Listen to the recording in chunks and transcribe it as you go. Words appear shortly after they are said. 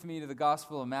Me to the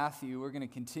Gospel of Matthew. We're going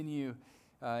to continue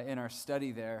in our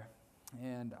study there.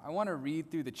 And I want to read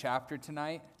through the chapter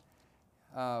tonight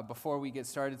before we get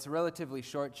started. It's a relatively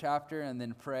short chapter, and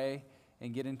then pray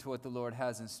and get into what the Lord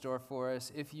has in store for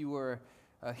us. If you were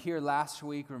here last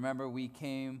week, remember we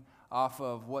came off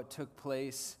of what took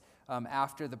place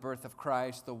after the birth of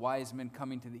Christ, the wise men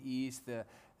coming to the east,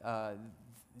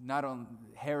 not only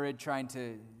Herod trying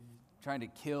to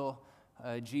kill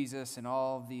Jesus and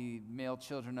all the male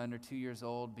children under 2 years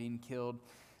old being killed.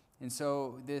 And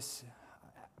so this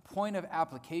point of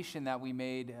application that we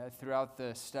made throughout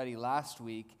the study last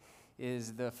week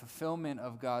is the fulfillment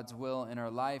of God's will in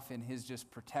our life and His just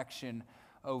protection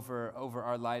over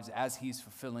our lives as He's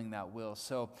fulfilling that will.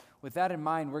 So with that in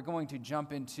mind, we're going to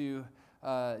jump into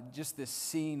just this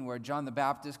scene where John the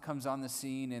Baptist comes on the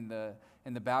scene in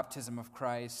the baptism of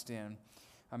Christ, and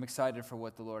I'm excited for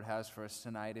what the Lord has for us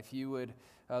tonight. If you would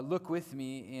look with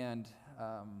me in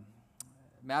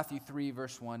Matthew 3,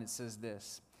 verse 1, it says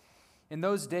this: "In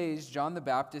those days, John the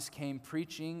Baptist came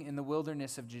preaching in the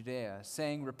wilderness of Judea,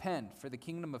 saying, 'Repent, for the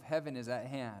kingdom of heaven is at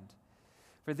hand.'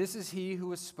 For this is he who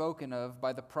was spoken of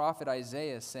by the prophet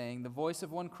Isaiah, saying, 'The voice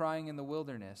of one crying in the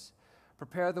wilderness,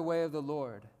 prepare the way of the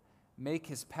Lord, make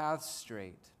his paths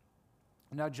straight.'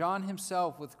 Now John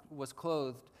himself was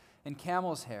clothed in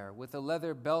camel's hair, with a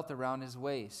leather belt around his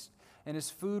waist, and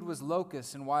his food was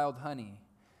locusts and wild honey.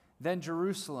 Then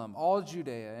Jerusalem, all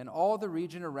Judea, and all the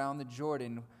region around the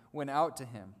Jordan went out to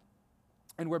him,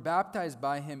 and were baptized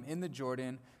by him in the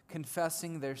Jordan,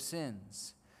 confessing their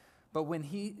sins. But when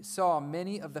he saw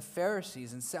many of the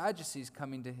Pharisees and Sadducees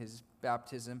coming to his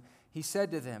baptism, he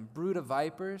said to them, 'Brood of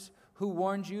vipers, who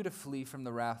warned you to flee from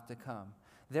the wrath to come?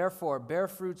 Therefore bear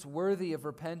fruits worthy of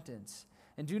repentance.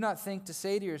 And do not think to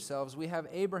say to yourselves, we have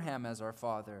Abraham as our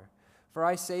father. For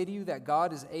I say to you that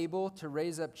God is able to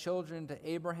raise up children to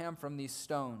Abraham from these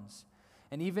stones.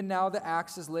 And even now the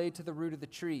axe is laid to the root of the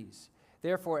trees.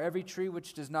 Therefore every tree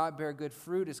which does not bear good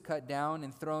fruit is cut down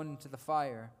and thrown into the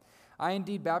fire. I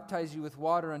indeed baptize you with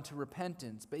water unto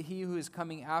repentance, but he who is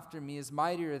coming after me is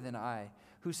mightier than I,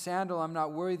 whose sandal I'm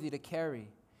not worthy to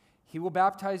carry. He will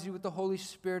baptize you with the Holy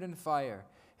Spirit and fire.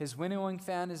 His winnowing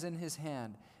fan is in his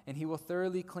hand, and he will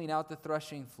thoroughly clean out the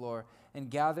threshing floor and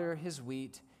gather his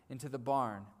wheat into the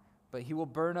barn, but he will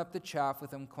burn up the chaff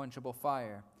with unquenchable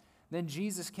fire.' Then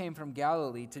Jesus came from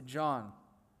Galilee to John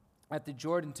at the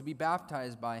Jordan to be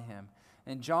baptized by him.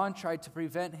 And John tried to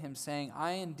prevent him, saying,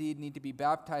 'I indeed need to be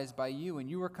baptized by you, and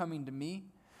you are coming to me?'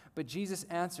 But Jesus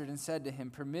answered and said to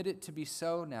him, 'Permit it to be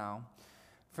so now,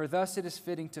 for thus it is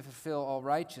fitting to fulfill all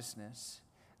righteousness.'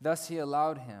 Thus he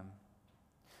allowed him.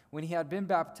 When he had been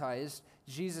baptized,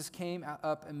 Jesus came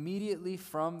up immediately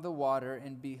from the water,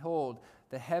 and behold,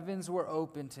 the heavens were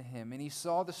opened to him, and he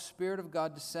saw the Spirit of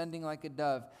God descending like a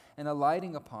dove and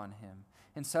alighting upon him.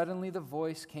 And suddenly the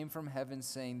voice came from heaven,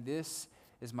 saying, 'This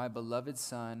is my beloved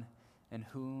Son, in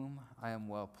whom I am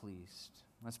well pleased.'"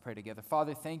 Let's pray together.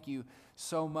 Father, thank you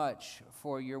so much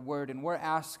for your word, and we're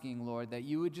asking, Lord, that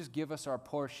you would just give us our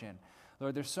portion.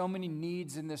 Lord, there's so many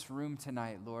needs in this room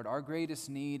tonight, Lord. Our greatest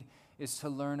need is to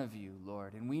learn of you,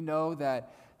 Lord. And we know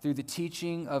that through the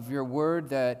teaching of your word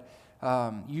that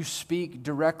you speak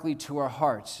directly to our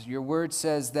hearts. Your word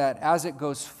says that as it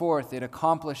goes forth, it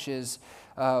accomplishes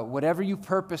whatever you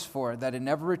purpose for it, that it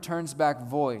never returns back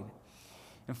void.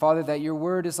 And Father, that your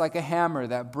word is like a hammer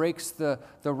that breaks the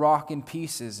rock in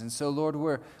pieces. And so, Lord,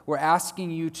 we're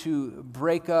asking you to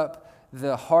break up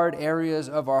the hard areas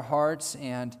of our hearts,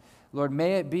 and Lord,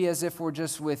 may it be as if we're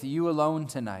just with you alone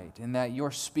tonight and that you're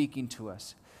speaking to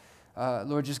us.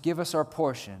 Lord, just give us our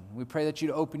portion. We pray that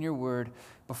you'd open your word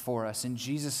before us. In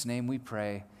Jesus' name we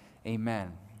pray,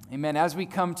 amen. Amen. As we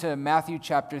come to Matthew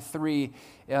chapter 3,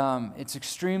 it's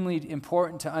extremely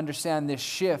important to understand this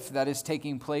shift that is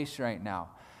taking place right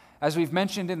now. As we've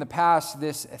mentioned in the past,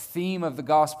 this theme of the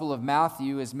Gospel of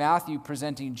Matthew is Matthew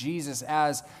presenting Jesus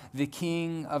as the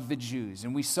King of the Jews.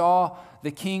 And we saw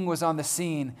the King was on the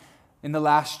scene in the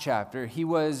last chapter. He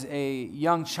was a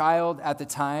young child at the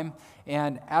time,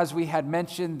 and as we had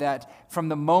mentioned, that from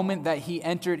the moment that he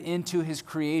entered into his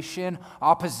creation,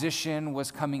 opposition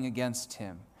was coming against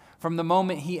him. From the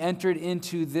moment he entered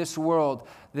into this world,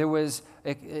 there was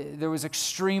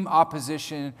extreme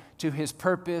opposition to his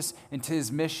purpose and to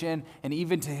his mission and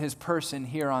even to his person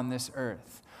here on this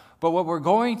earth. But what we're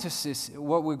going to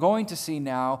see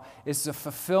now is the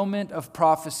fulfillment of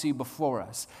prophecy before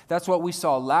us. That's what we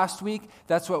saw last week.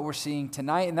 That's what we're seeing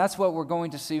tonight. And that's what we're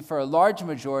going to see for a large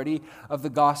majority of the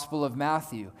Gospel of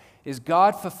Matthew, is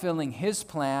God fulfilling his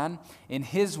plan in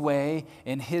his way,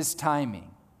 in his timing.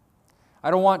 I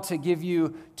don't want to give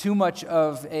you too much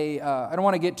of I don't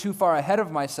want to get too far ahead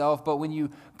of myself, but when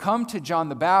you come to John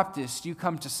the Baptist, you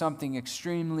come to something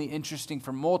extremely interesting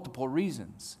for multiple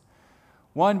reasons.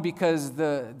 One, because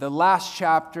the last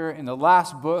chapter in the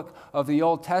last book of the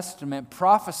Old Testament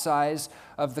prophesies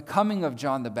of the coming of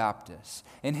John the Baptist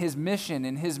and his mission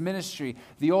and his ministry.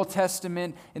 The Old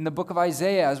Testament in the book of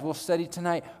Isaiah, as we'll study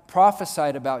tonight,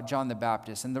 prophesied about John the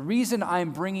Baptist. And the reason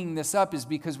I'm bringing this up is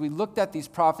because we looked at these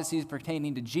prophecies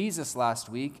pertaining to Jesus last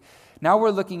week. Now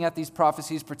we're looking at these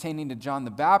prophecies pertaining to John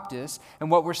the Baptist,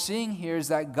 and what we're seeing here is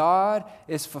that God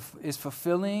is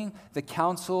fulfilling the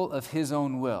counsel of his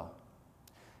own will.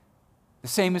 The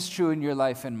same is true in your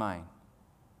life and mine.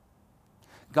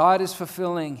 God is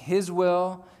fulfilling his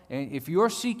will, and if you're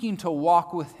seeking to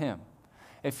walk with him,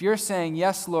 if you're saying,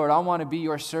 yes, Lord, I want to be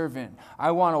your servant,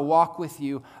 I want to walk with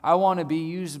you, I want to be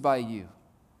used by you,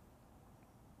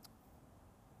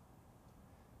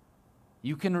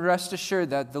 you can rest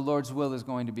assured that the Lord's will is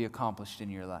going to be accomplished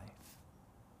in your life.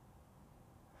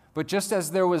 But just as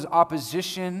there was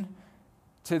opposition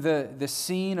to the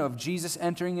scene of Jesus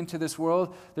entering into this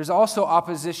world, there's also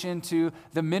opposition to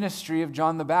the ministry of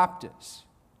John the Baptist.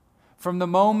 From the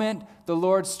moment the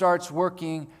Lord starts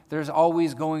working, there's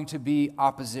always going to be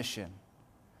opposition.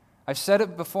 I've said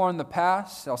it before in the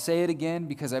past, I'll say it again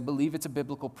because I believe it's a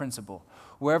biblical principle.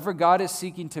 Wherever God is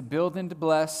seeking to build and to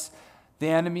bless, the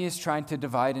enemy is trying to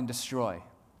divide and destroy.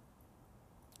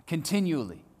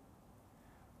 Continually.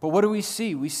 But what do we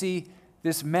see? We see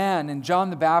this man in John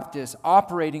the Baptist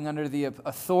operating under the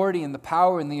authority and the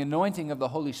power and the anointing of the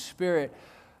Holy Spirit.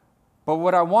 But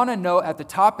what I want to note at the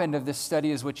top end of this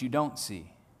study is what you don't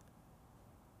see.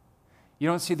 You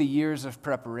don't see the years of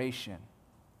preparation.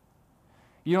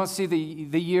 You don't see the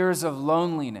years of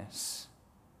loneliness.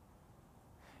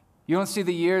 You don't see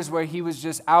the years where he was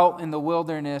just out in the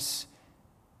wilderness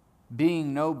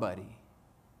being nobody.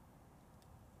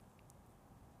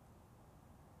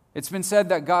 It's been said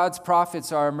that God's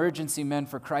prophets are emergency men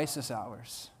for crisis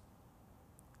hours.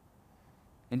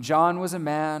 And John was a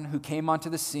man who came onto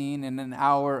the scene in an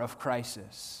hour of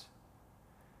crisis.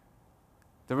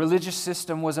 The religious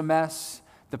system was a mess.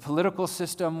 The political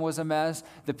system was a mess.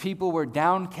 The people were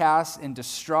downcast and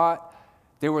distraught.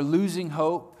 They were losing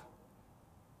hope.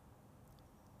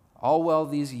 All while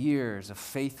these years of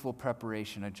faithful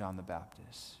preparation of John the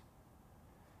Baptist.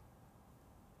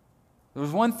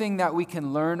 There's one thing that we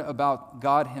can learn about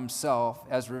God himself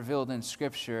as revealed in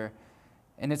Scripture,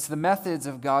 and it's the methods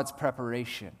of God's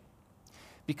preparation.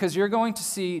 Because you're going to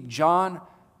see John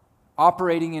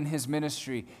operating in his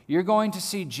ministry. You're going to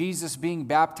see Jesus being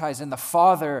baptized and the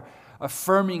Father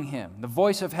affirming him. The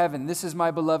voice of heaven, this is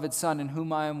my beloved Son in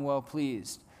whom I am well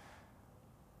pleased.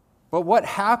 But what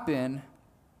happened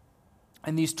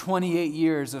in these 28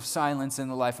 years of silence in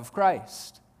the life of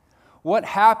Christ? What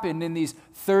happened in these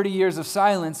 30 years of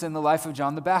silence in the life of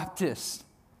John the Baptist?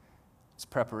 It's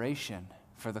preparation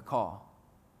for the call.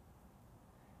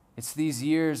 It's these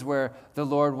years where the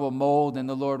Lord will mold and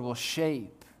the Lord will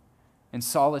shape in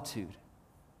solitude.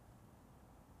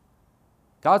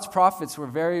 God's prophets were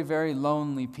very, very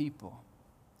lonely people.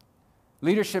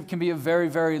 Leadership can be a very,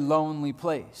 very lonely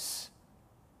place.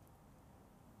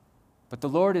 But the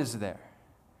Lord is there.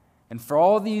 And for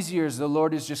all these years, the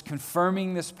Lord is just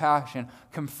confirming this passion,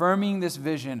 confirming this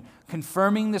vision,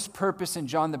 confirming this purpose in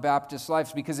John the Baptist's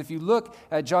life. Because if you look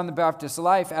at John the Baptist's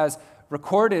life as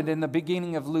recorded in the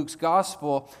beginning of Luke's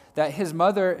gospel, that his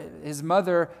mother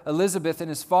Elizabeth and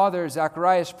his father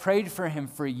Zacharias prayed for him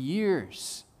for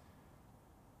years.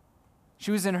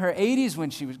 She was in her 80s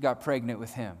when she got pregnant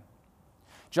with him.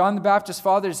 John the Baptist's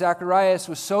father, Zacharias,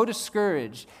 was so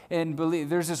discouraged and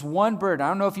there's this one burden. I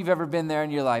don't know if you've ever been there in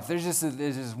your life. There's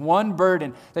this one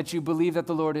burden that you believe that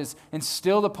the Lord has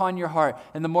instilled upon your heart.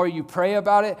 And the more you pray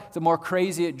about it, the more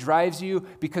crazy it drives you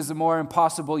because the more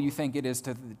impossible you think it is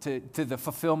to the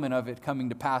fulfillment of it coming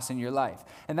to pass in your life.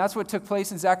 And that's what took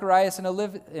place in Zacharias and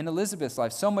in Elizabeth's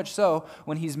life. So much so,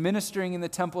 when he's ministering in the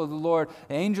temple of the Lord,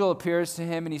 an angel appears to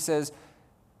him and he says,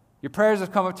 your prayers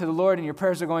have come up to the Lord and your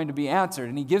prayers are going to be answered.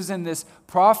 And he gives him this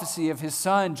prophecy of his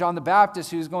son, John the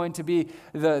Baptist, who's going to be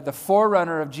the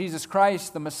forerunner of Jesus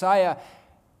Christ, the Messiah.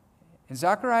 And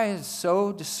Zacharias is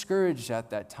so discouraged at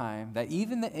that time that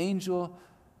even the angel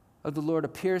of the Lord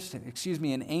appears to him,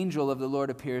 an angel of the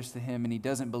Lord appears to him and he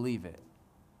doesn't believe it.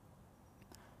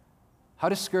 How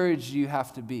discouraged do you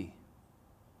have to be?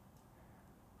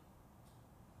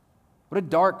 What a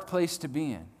dark place to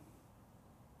be in.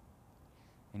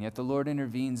 And yet the Lord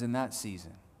intervenes in that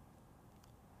season.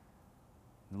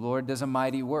 The Lord does a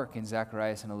mighty work in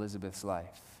Zacharias and Elizabeth's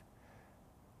life.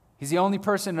 He's the only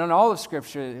person in all of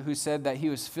Scripture who said that he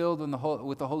was filled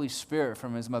with the Holy Spirit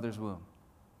from his mother's womb.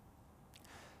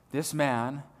 This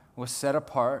man was set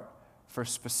apart for a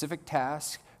specific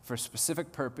task, for a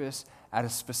specific purpose, at a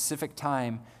specific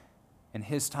time, and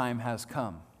his time has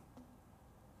come.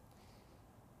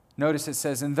 Notice it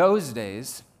says, in those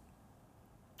days,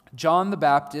 John the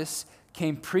Baptist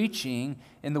came preaching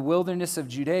in the wilderness of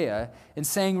Judea and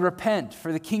saying, "Repent,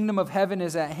 for the kingdom of heaven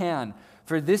is at hand.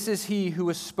 For this is he who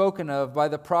was spoken of by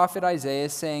the prophet Isaiah,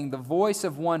 saying, the voice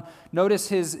of one," notice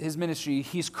his ministry,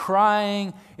 he's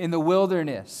crying in the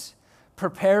wilderness,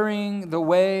 preparing the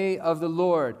way of the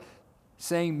Lord,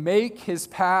 saying, "Make his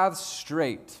paths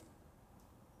straight."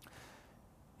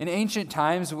 In ancient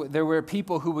times, there were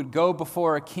people who would go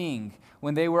before a king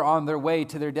when they were on their way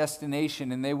to their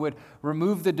destination, and they would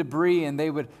remove the debris, and they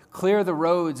would clear the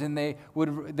roads, and they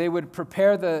would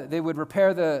repair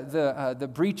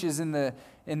the breaches in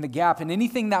the gap, and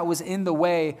anything that was in the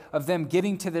way of them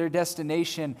getting to their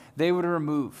destination, they would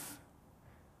remove.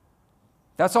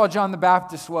 That's all John the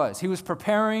Baptist was. He was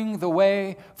preparing the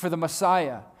way for the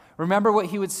Messiah. Remember what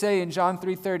he would say in John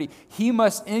 3:30, "He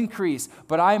must increase,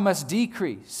 but I must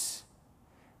decrease."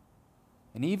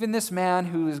 And even this man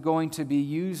who is going to be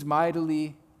used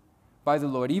mightily by the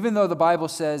Lord, even though the Bible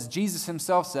says, Jesus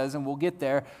himself says, and we'll get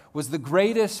there, was the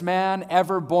greatest man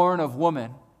ever born of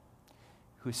woman,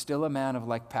 who is still a man of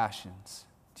like passions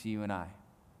to you and I.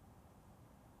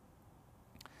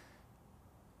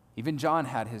 Even John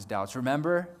had his doubts.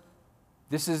 Remember,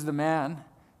 this is the man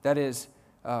that is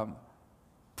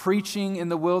preaching in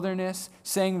the wilderness,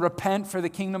 saying, "Repent, for the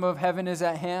kingdom of heaven is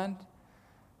at hand."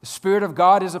 The Spirit of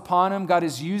God is upon him. God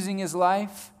is using his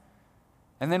life.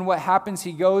 And then what happens?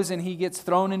 He goes and he gets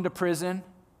thrown into prison.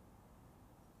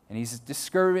 And he's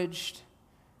discouraged.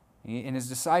 He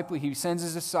sends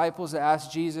his disciples to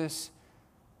ask Jesus,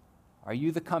 "Are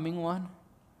you the coming one?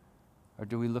 Or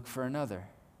do we look for another?"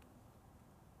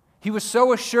 He was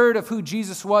so assured of who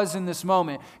Jesus was in this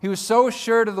moment. He was so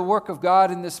assured of the work of God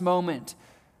in this moment.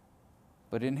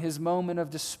 But in his moment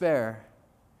of despair,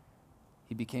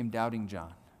 he became doubting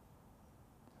John.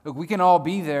 Look, we can all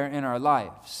be there in our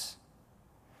lives.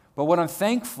 But what I'm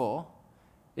thankful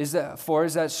is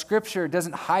that Scripture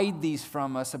doesn't hide these things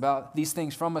from us about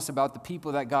the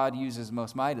people that God uses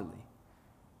most mightily.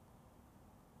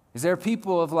 Is there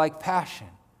people of like passion,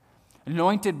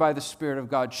 anointed by the Spirit of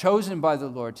God, chosen by the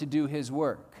Lord to do his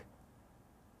work,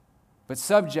 but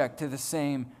subject to the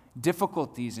same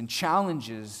difficulties and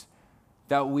challenges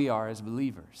that we are as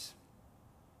believers?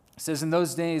 It says, in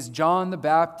those days, John the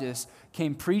Baptist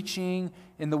came preaching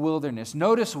in the wilderness.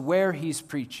 Notice where he's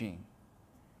preaching.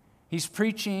 He's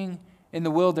preaching in the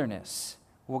wilderness.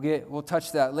 We'll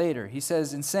touch that later. He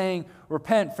says, in saying,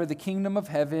 "Repent, for the kingdom of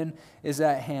heaven is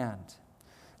at hand."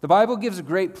 The Bible gives a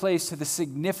great place to the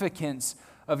significance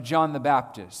of John the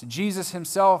Baptist. Jesus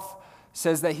himself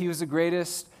says that he was the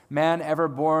greatest man ever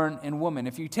born in woman.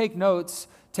 If you take note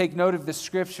of the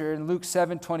scripture in Luke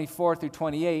 7:24 through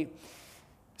 28.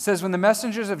 It says, when the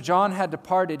messengers of John had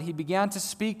departed, he began to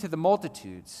speak to the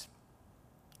multitudes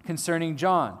concerning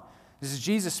John. This is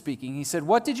Jesus speaking. He said,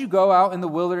 "What did you go out in the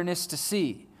wilderness to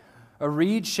see? A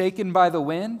reed shaken by the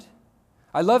wind?"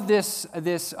 I love this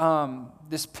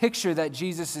picture that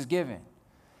Jesus is giving.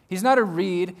 He's not a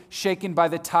reed shaken by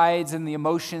the tides and the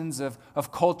emotions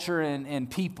of culture and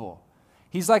people.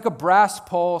 He's like a brass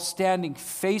pole standing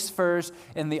face first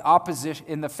in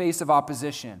the face of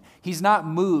opposition. He's not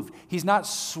moved. He's not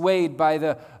swayed by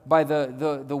the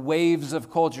waves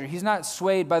of culture. He's not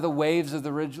swayed by the waves of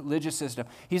the religious system.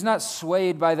 He's not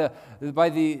swayed by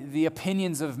the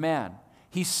opinions of man.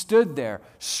 He stood there,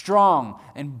 strong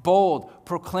and bold,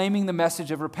 proclaiming the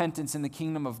message of repentance in the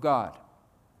kingdom of God.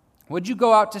 What did you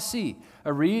go out to see?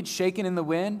 A reed shaken in the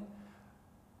wind?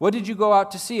 What did you go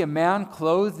out to see? A man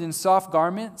clothed in soft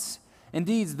garments?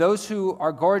 Indeed, those who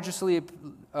are gorgeously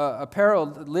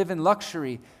apparelled live in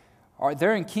luxury.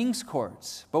 They're in king's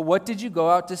courts. But what did you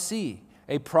go out to see?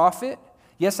 A prophet?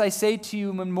 Yes, I say to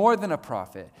you, more than a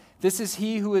prophet. This is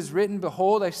he who is written,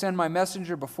 "Behold, I send my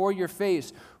messenger before your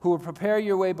face, who will prepare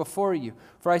your way before you.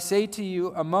 For I say to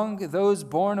you, among those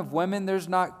born of women, there's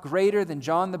not greater than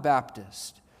John the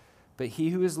Baptist. But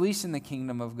he who is least in the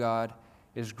kingdom of God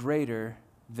is greater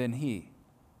than he."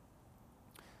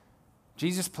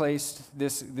 Jesus placed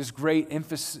this great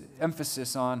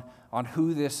emphasis on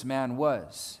who this man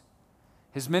was.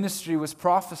 His ministry was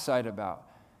prophesied about.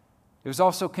 It was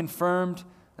also confirmed,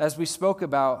 as we spoke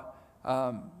about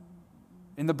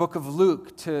in the book of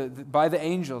Luke, by the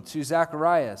angel to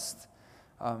Zacharias.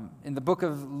 In the book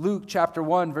of Luke, chapter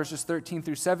 1, verses 13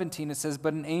 through 17, it says,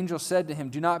 "But an angel said to him,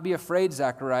 'Do not be afraid,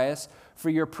 Zacharias, for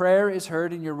your prayer is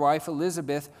heard, and your wife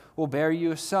Elizabeth will bear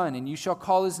you a son, and you shall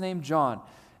call his name John.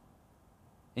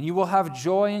 And you will have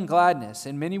joy and gladness,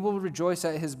 and many will rejoice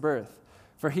at his birth.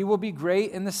 For he will be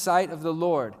great in the sight of the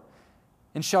Lord,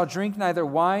 and shall drink neither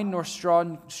wine nor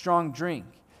strong drink.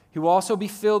 He will also be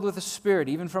filled with the Spirit,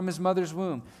 even from his mother's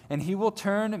womb. And he will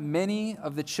turn many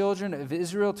of the children of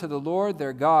Israel to the Lord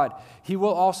their God. He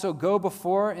will also go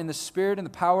before in the spirit and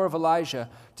the power of Elijah,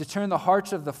 to turn the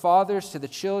hearts of the fathers to the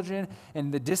children,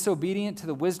 and the disobedient to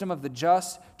the wisdom of the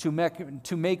just, to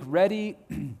make ready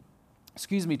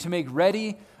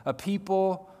a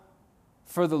people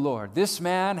for the Lord.'" This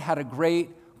man had a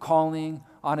great calling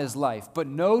on his life. But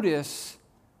notice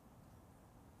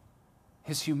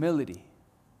his humility.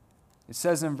 It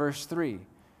says in verse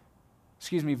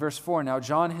 4, "Now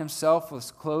John himself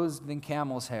was clothed in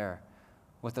camel's hair,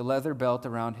 with a leather belt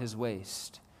around his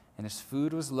waist, and his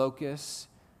food was locusts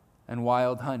and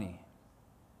wild honey."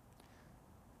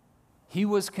 He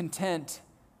was content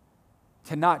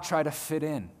to not try to fit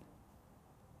in.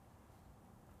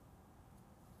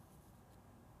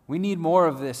 We need more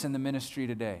of this in the ministry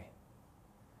today.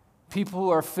 People who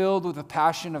are filled with the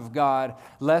passion of God,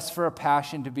 less for a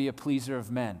passion to be a pleaser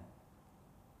of men.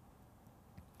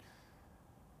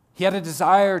 He had a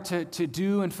desire to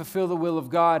do and fulfill the will of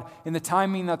God in the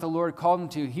timing that the Lord called him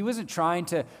to. He wasn't trying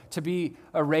to be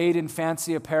arrayed in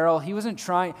fancy apparel. He wasn't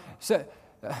trying.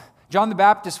 John the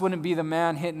Baptist wouldn't be the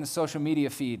man hitting the social media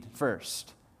feed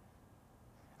first.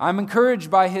 I'm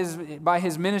encouraged by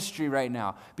his ministry right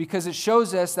now, because it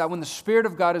shows us that when the Spirit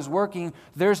of God is working,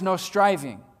 there's no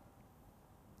striving.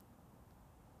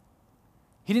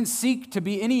 He didn't seek to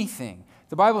be anything.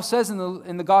 The Bible says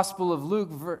in the Gospel of Luke,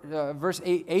 verse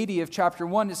 80 of chapter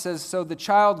 1, it says, "So the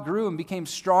child grew and became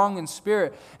strong in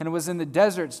spirit, and was in the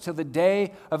deserts till the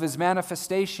day of his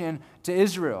manifestation to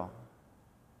Israel."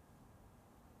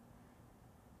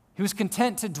 He was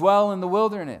content to dwell in the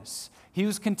wilderness. He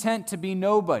was content to be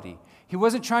nobody. He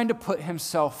wasn't trying to put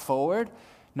himself forward.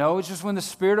 No, it's just when the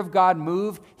Spirit of God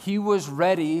moved, he was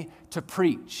ready to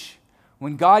preach.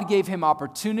 When God gave him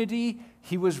opportunity,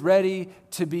 he was ready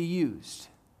to be used.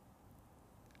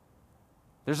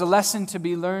 There's a lesson to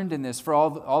be learned in this for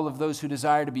all of those who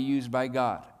desire to be used by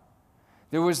God.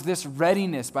 There was this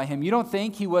readiness by him. You don't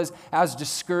think he was as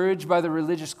discouraged by the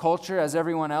religious culture as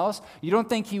everyone else? You don't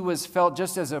think he was felt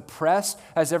just as oppressed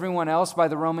as everyone else by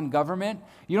the Roman government?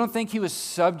 You don't think he was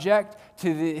subject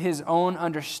to his own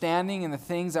understanding and the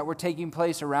things that were taking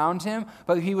place around him?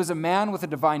 But he was a man with a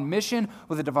divine mission,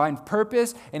 with a divine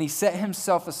purpose, and he set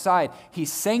himself aside. He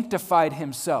sanctified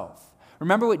himself.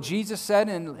 Remember what Jesus said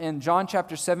in John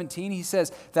chapter 17? He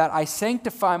says that I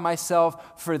sanctify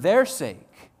myself for their sake.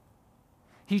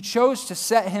 He chose to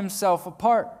set himself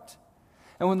apart.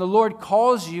 And when the Lord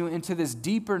calls you into this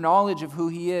deeper knowledge of who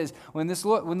he is, when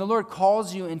the Lord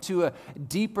calls you into a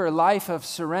deeper life of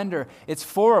surrender, it's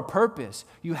for a purpose.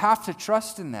 You have to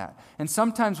trust in that. And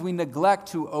sometimes we neglect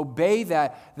to obey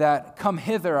that come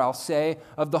hither, I'll say,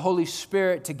 of the Holy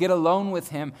Spirit, to get alone with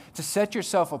him, to set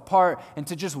yourself apart, and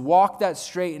to just walk that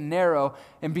straight and narrow.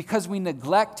 And because we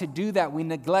neglect to do that, we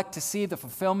neglect to see the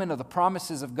fulfillment of the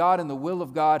promises of God and the will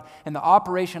of God and the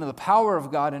operation of the power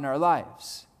of God in our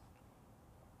lives.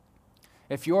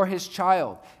 If you're his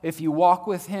child, if you walk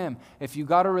with him, if you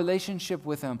got a relationship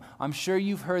with him, I'm sure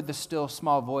you've heard the still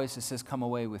small voice that says, "Come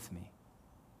away with me."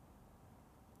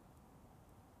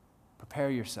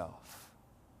 Prepare yourself,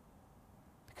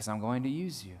 because I'm going to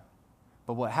use you.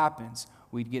 But what happens?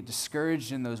 We get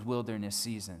discouraged in those wilderness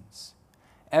seasons.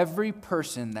 Every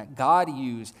person that God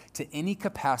used to any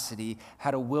capacity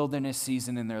had a wilderness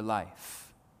season in their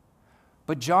life.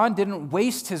 But John didn't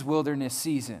waste his wilderness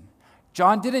season.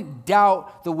 John didn't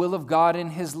doubt the will of God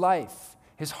in his life.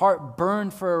 His heart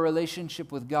burned for a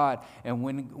relationship with God. And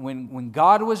when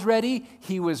God was ready,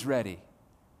 he was ready.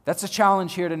 That's a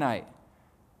challenge here tonight.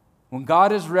 When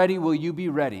God is ready, will you be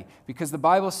ready? Because the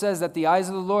Bible says that the eyes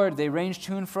of the Lord, they range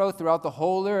to and fro throughout the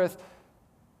whole earth,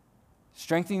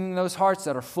 strengthening those hearts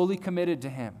that are fully committed to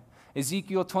him.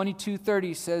 Ezekiel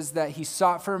 22:30 says that he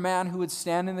sought for a man who would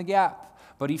stand in the gap,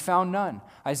 but he found none.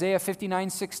 Isaiah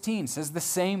 59:16 says the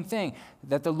same thing,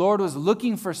 that the Lord was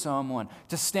looking for someone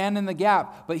to stand in the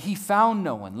gap, but he found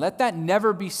no one. Let that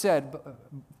never be said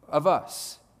of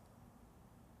us.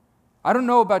 I don't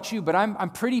know about you, but I'm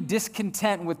pretty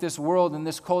discontent with this world and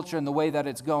this culture and the way that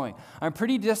it's going. I'm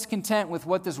pretty discontent with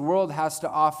what this world has to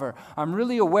offer. I'm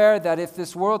really aware that if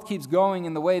this world keeps going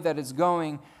in the way that it's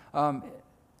going,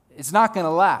 it's not going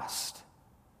to last.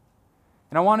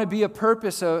 And I want to be I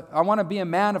want to be a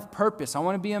man of purpose. I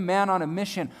want to be a man on a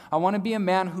mission. I want to be a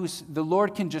man who the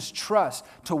Lord can just trust,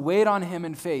 to wait on him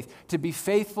in faith, to be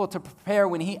faithful, to prepare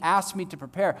when he asks me to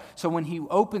prepare. So when he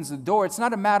opens the door, it's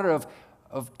not a matter of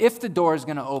if the door is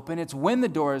going to open, it's when the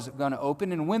door is going to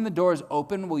open. And when the door is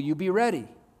open, will you be ready?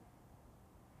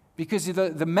 Because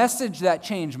the message that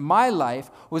changed my life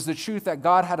was the truth that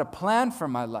God had a plan for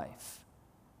my life.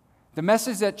 The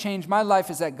message that changed my life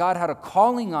is that God had a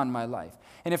calling on my life.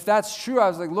 And if that's true, I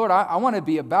was like, Lord, I want to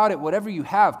be about it, whatever you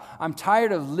have. I'm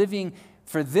tired of living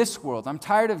for this world. I'm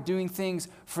tired of doing things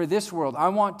for this world. I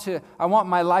want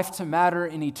my life to matter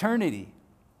in eternity.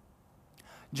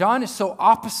 John is so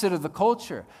opposite of the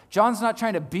culture. John's not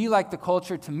trying to be like the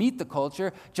culture to meet the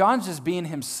culture. John's just being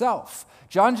himself.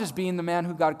 John's just being the man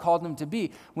who God called him to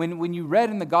be. When you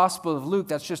read in the Gospel of Luke,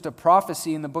 that's just a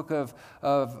prophecy in the book of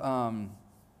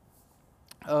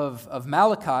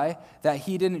Malachi that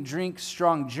he didn't drink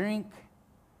strong drink.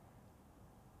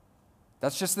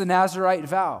 That's just the Nazirite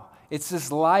vow. It's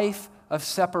this life of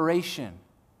separation.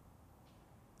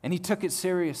 And he took it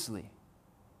seriously.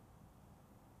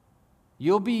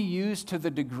 You'll be used to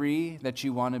the degree that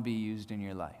you want to be used in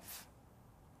your life.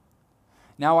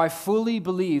 Now, I fully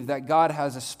believe that God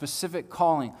has a specific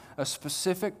calling, a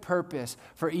specific purpose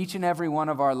for each and every one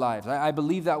of our lives. I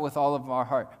believe that with all of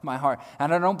my heart.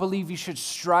 And I don't believe you should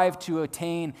strive to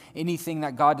attain anything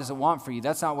that God doesn't want for you.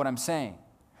 That's not what I'm saying.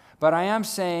 But what I am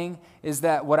saying is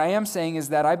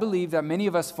that I believe that many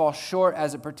of us fall short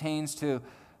as it pertains to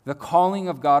the calling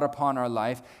of God upon our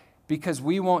life, because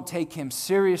we won't take him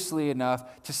seriously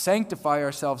enough to sanctify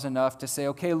ourselves enough to say,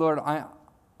 okay, Lord,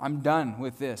 I'm done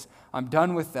with this. I'm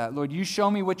done with that. Lord, you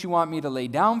show me what you want me to lay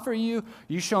down for you.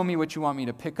 You show me what you want me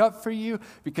to pick up for you,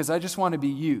 because I just want to be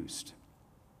used.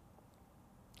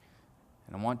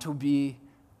 And I want to be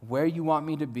where you want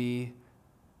me to be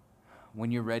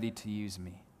when you're ready to use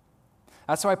me.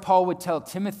 That's why Paul would tell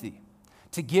Timothy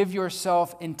to give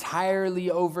yourself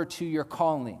entirely over to your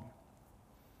calling.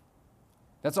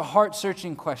 That's a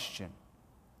heart-searching question.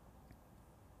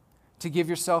 To give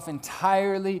yourself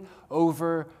entirely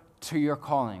over to your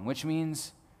calling, which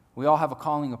means we all have a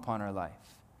calling upon our life.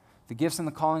 The gifts and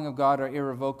the calling of God are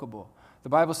irrevocable. The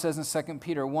Bible says in 2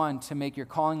 Peter 1 to make your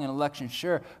calling and election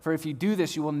sure, for if you do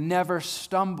this, you will never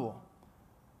stumble.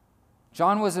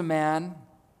 John was a man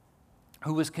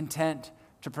who was content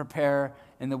to prepare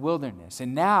in the wilderness.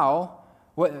 And now,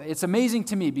 it's amazing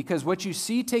to me, because what you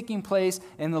see taking place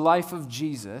in the life of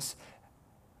Jesus,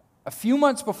 a few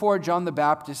months before John the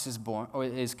Baptist is born or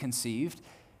is conceived,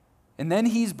 and then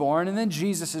he's born, and then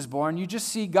Jesus is born, you just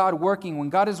see God working. When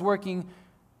God is working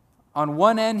on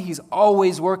one end, he's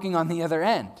always working on the other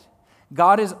end.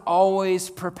 God is always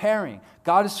preparing.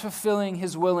 God is fulfilling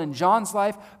his will in John's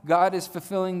life. God is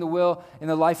fulfilling the will in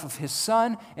the life of his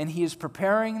son, and he is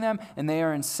preparing them, and they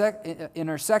are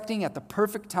intersecting at the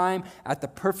perfect time, at the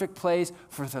perfect place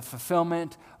for the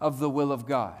fulfillment of the will of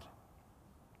God.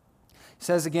 It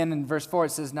says again in verse 4,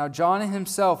 it says, "Now John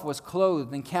himself was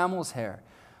clothed in camel's hair,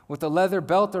 with a leather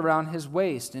belt around his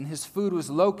waist, and his food was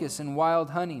locusts and wild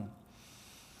honey."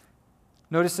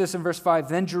 Notice this in verse 5,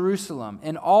 "Then Jerusalem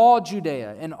and all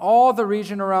Judea and all the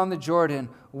region around the Jordan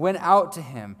went out to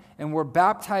him and were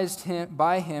baptized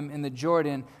by him in the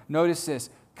Jordan." Notice this,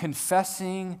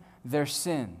 confessing their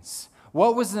sins.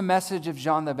 What was the message of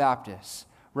John the Baptist?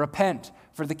 Repent,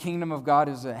 for the kingdom of God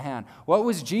is at hand. What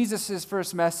was Jesus'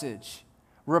 first message?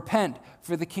 Repent,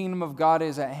 for the kingdom of God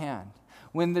is at hand.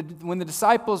 When the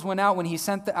disciples went out, when he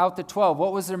sent out the 12,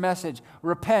 what was their message?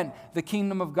 Repent, the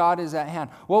kingdom of God is at hand.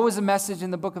 What was the message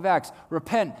in the book of Acts?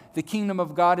 Repent, the kingdom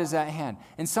of God is at hand.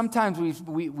 And sometimes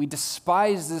we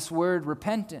despise this word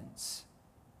repentance.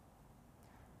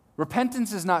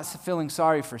 Repentance is not feeling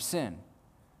sorry for sin.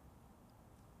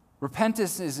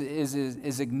 Repentance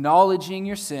is acknowledging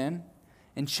your sin,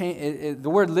 and the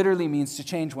word literally means to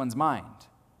change one's mind.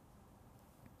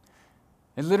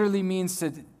 It literally means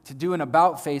to do an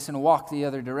about face and walk the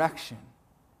other direction.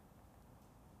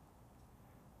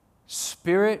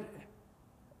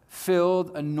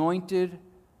 Spirit-filled, anointed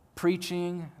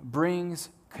preaching brings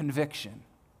conviction.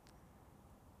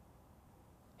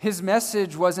 His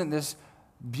message wasn't this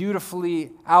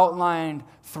beautifully outlined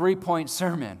 3-point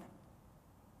sermon.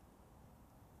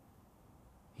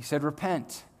 He said,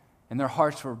 repent, and their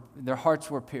hearts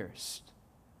were pierced.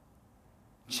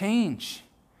 Change.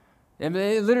 And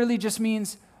it literally just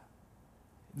means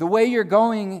the way you're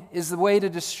going is the way to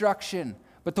destruction,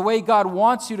 but the way God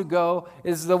wants you to go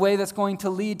is the way that's going to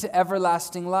lead to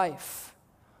everlasting life.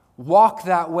 Walk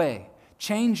that way.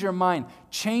 Change your mind.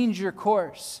 Change your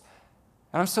course.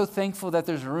 And I'm so thankful that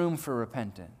there's room for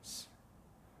repentance.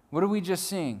 What did we just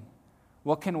sing?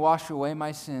 What can wash away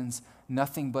my sins?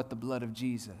 Nothing but the blood of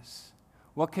Jesus.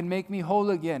 What can make me whole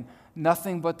again?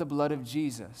 Nothing but the blood of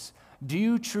Jesus. Do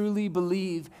you truly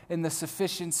believe in the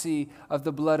sufficiency of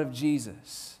the blood of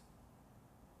Jesus?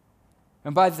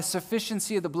 And by the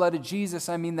sufficiency of the blood of Jesus,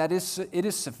 I mean that it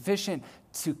is sufficient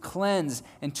to cleanse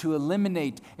and to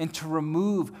eliminate and to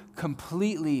remove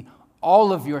completely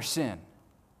all of your sin.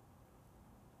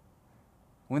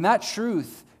 When that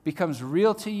truth becomes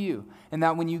real to you, and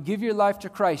that when you give your life to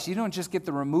Christ, you don't just get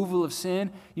the removal of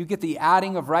sin, you get the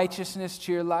adding of righteousness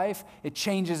to your life, it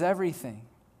changes everything.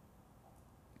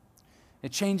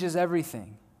 It changes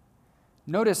everything.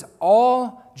 Notice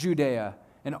all Judea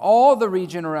and all the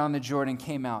region around the Jordan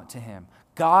came out to him.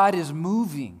 God is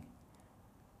moving.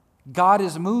 God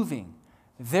is moving.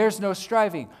 There's no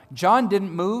striving. John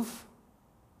didn't move.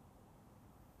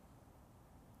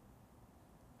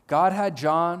 God had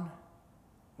John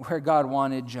where God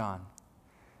wanted John.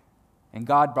 And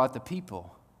God brought the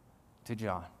people to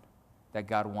John that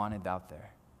God wanted out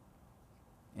there.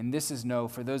 And this is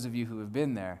for those of you who have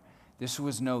been there, this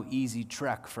was no easy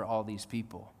trek for all these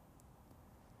people.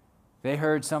 They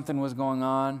heard something was going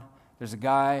on. There's a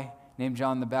guy named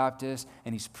John the Baptist,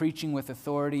 and he's preaching with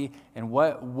authority. And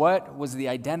what was the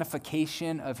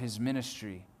identification of his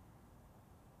ministry?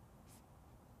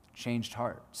 Changed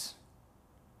hearts.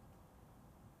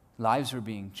 Lives were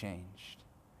being changed.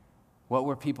 What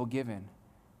were people given?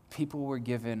 People were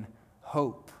given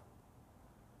hope.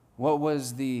 What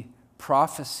was the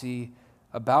prophecy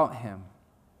about him?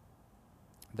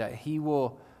 That he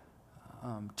will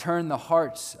turn the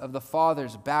hearts of the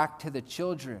fathers back to the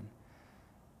children,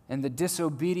 and the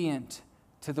disobedient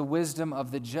to the wisdom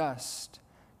of the just,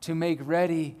 to make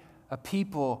ready a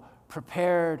people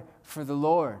prepared for the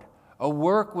Lord. A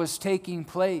work was taking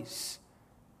place.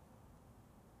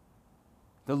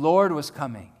 The Lord was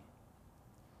coming.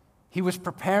 He was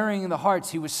preparing the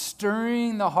hearts. He was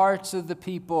stirring the hearts of the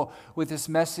people with this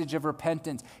message of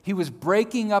repentance. He was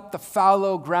breaking up the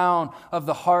fallow ground of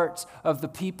the hearts of the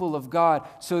people of God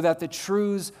so that the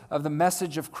truths of the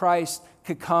message of Christ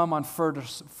could come on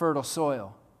fertile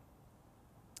soil.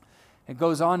 It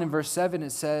goes on in verse 7,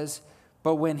 it says,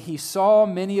 "But when he saw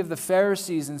many of the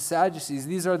Pharisees and Sadducees,"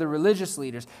 these are the religious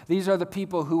leaders, these are the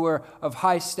people who were of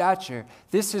high stature.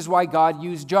 This is why God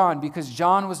used John, because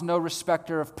John was no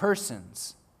respecter of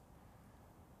persons.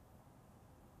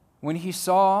 When he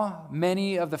saw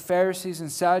many of the Pharisees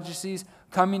and Sadducees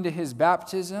coming to his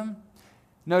baptism,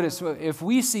 notice, if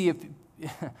we see,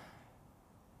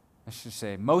 I should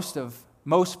say,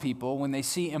 most people, when they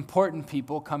see important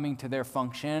people coming to their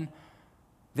function,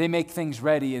 they make things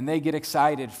ready and they get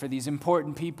excited for these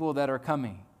important people that are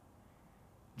coming.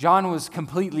 John was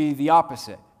completely the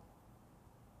opposite.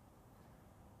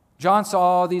 John saw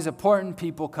all these important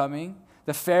people coming,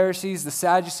 the Pharisees, the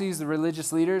Sadducees, the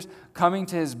religious leaders, coming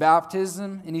to his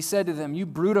baptism, and he said to them, "You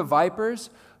brood of vipers,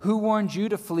 who warned you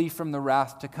to flee from the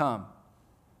wrath to come?"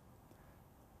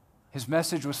 His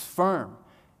message was firm.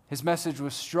 His message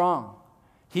was strong.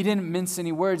 He didn't mince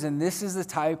any words, and this is the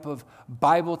type of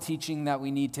Bible teaching that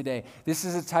we need today. This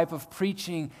is the type of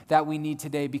preaching that we need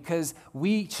today, because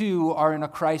we too are in a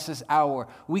crisis hour.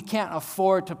 We can't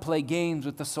afford to play games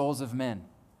with the souls of men.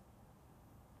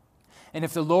 And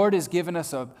if the Lord has given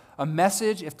us a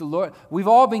message, we've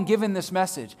all been given this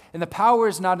message, and the power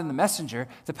is not in the messenger,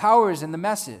 the power is in the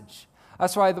message.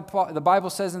 That's why the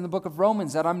Bible says in the book of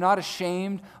Romans that I'm not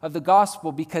ashamed of the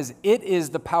gospel, because it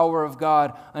is the power of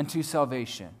God unto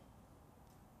salvation.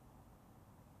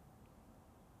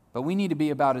 But we need to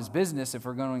be about his business if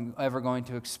we're ever going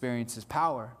to experience his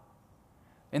power.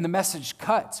 And the message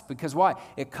cuts, because why?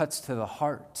 It cuts to the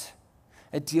heart.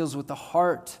 It deals with the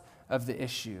heart of the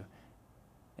issue.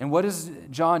 And what does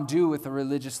John do with the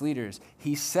religious leaders?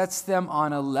 He sets them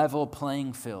on a level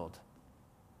playing field.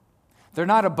 They're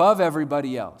not above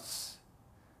everybody else.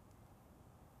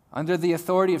 Under the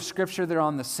authority of Scripture, they're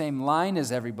on the same line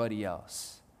as everybody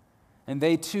else. And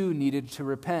they too needed to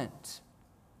repent.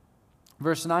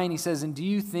 Verse 9, he says, "And do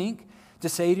you think to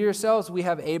say to yourselves, we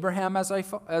have Abraham as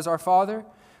our father?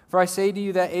 For I say to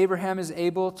you that Abraham is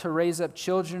able to raise up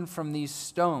children from these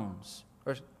stones.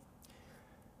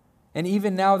 And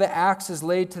even now the axe is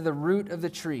laid to the root of the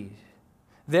tree.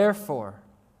 Therefore,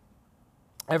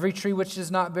 every tree which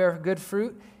does not bear good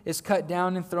fruit is cut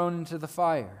down and thrown into the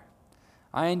fire.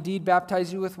 I indeed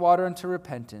baptize you with water unto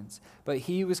repentance, but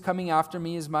he who is coming after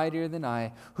me is mightier than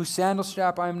I, whose sandal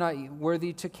strap I am not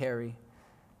worthy to carry.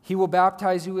 He will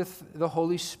baptize you with the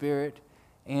Holy Spirit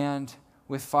and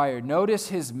with fire." Notice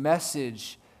his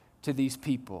message to these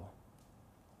people.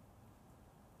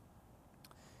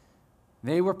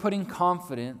 They were putting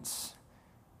confidence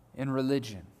in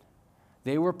religion.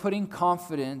 They were putting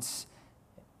confidence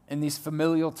in these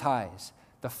familial ties,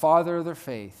 the father of their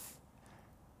faith,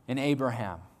 in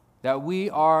Abraham, that we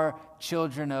are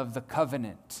children of the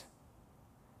covenant,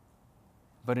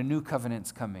 but a new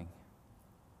covenant's coming.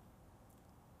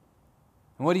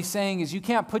 And what he's saying is you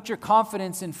can't put your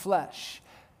confidence in flesh.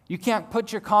 You can't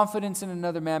put your confidence in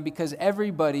another man because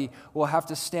everybody will have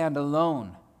to stand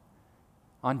alone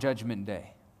on Judgment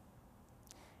Day.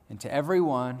 And to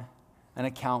everyone, an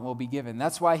account will be given.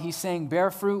 That's why he's saying,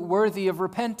 bear fruit worthy of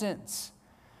repentance.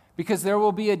 Because there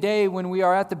will be a day when we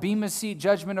are at the Bema Seat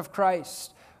judgment of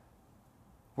Christ,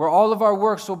 where all of our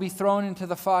works will be thrown into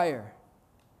the fire.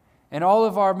 And all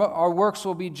of our works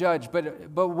will be judged.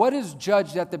 But what is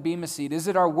judged at the Bema Seat? Is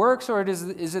it our works or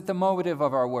is it the motive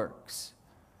of our works?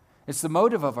 It's the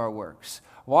motive of our works.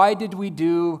 Why did we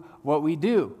do what we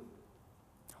do?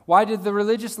 Why did the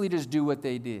religious leaders do what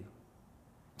they did?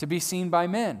 To be seen by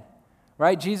men.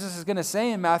 Right? Jesus is going to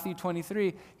say in Matthew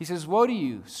 23, he says, woe to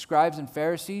you, scribes and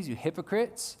Pharisees, you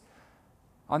hypocrites.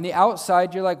 On the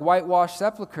outside, you're like whitewashed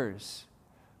sepulchres,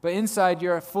 but inside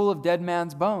you're full of dead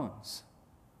man's bones.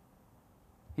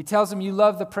 He tells them you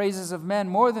love the praises of men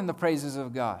more than the praises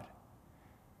of God,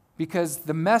 because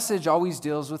the message always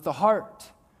deals with the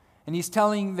heart. And he's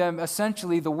telling them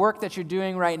essentially the work that you're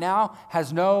doing right now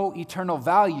has no eternal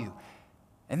value.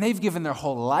 And they've given their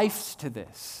whole lives to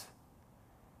this.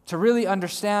 To really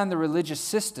understand the religious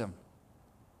system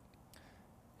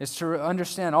is to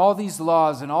understand all these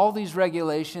laws and all these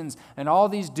regulations and all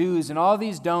these do's and all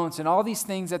these don'ts and all these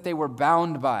things that they were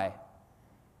bound by.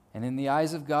 And in the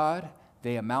eyes of God,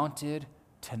 they amounted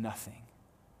to nothing.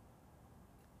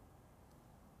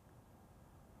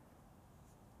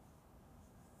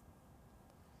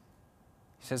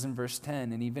 He says in verse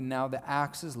 10, and even now the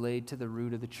axe is laid to the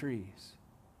root of the trees.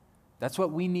 That's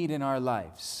what we need in our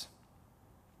lives.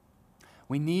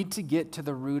 We need to get to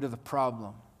the root of the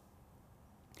problem.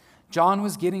 John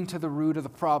was getting to the root of the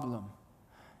problem,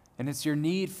 and it's your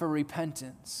need for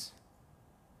repentance.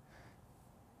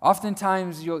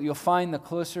 Oftentimes, you'll find the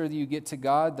closer you get to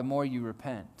God, the more you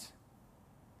repent.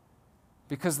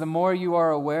 Because the more you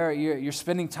are aware, you're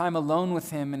spending time alone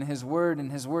with Him and His Word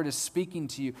is speaking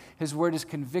to you. His Word is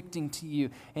convicting to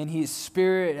you, and His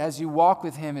Spirit, as you walk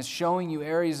with Him, is showing you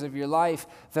areas of your life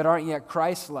that aren't yet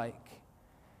Christ-like.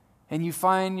 And you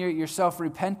find yourself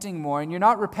repenting more, and you're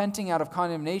not repenting out of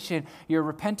condemnation, you're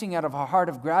repenting out of a heart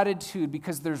of gratitude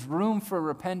because there's room for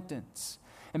repentance.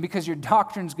 And because your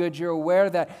doctrine's good, you're aware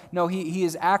that, no, He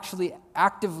is actually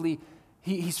actively,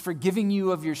 He's forgiving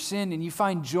you of your sin, and you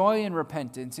find joy in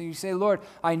repentance. And you say, Lord,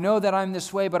 I know that I'm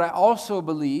this way, but I also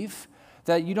believe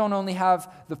that you don't only have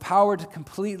the power to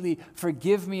completely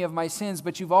forgive me of my sins,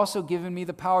 but you've also given me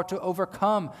the power to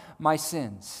overcome my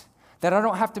sins. That I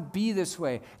don't have to be this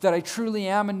way, that I truly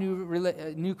am a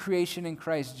new creation in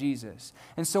Christ Jesus.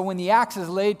 And so when the axe is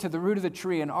laid to the root of the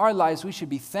tree in our lives, we should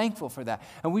be thankful for that.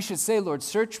 And we should say, Lord,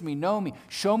 search me, know me,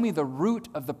 show me the root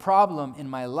of the problem in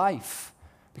my life,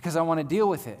 because I want to deal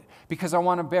with it, because I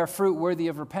want to bear fruit worthy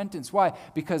of repentance. Why?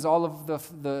 Because all of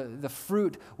the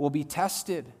fruit will be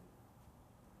tested.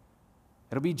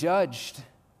 It'll be judged.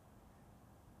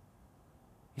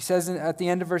 He says at the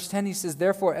end of verse 10, he says,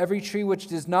 therefore, every tree which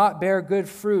does not bear good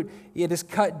fruit, it is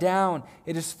cut down,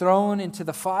 it is thrown into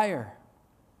the fire.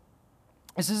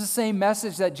 This is the same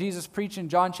message that Jesus preached in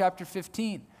John chapter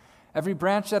 15. Every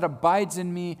branch that abides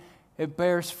in me, it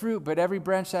bears fruit, but every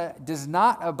branch that does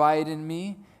not abide in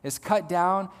me is cut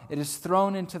down, it is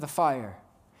thrown into the fire.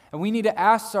 And we need to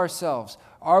ask ourselves,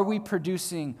 are we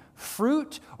producing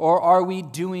fruit or are we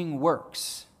doing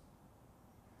works?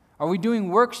 Are we doing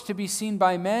works to be seen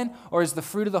by men, or is the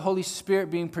fruit of the Holy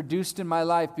Spirit being produced in my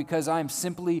life because I'm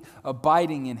simply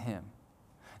abiding in Him?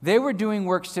 They were doing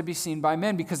works to be seen by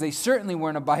men because they certainly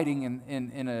weren't abiding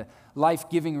in a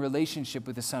life-giving relationship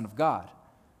with the Son of God.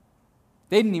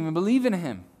 They didn't even believe in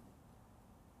Him.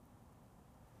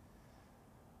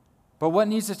 But what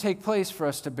needs to take place for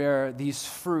us to bear these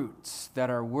fruits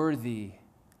that are worthy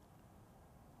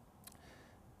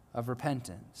of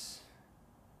repentance?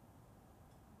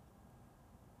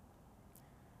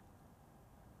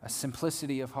 A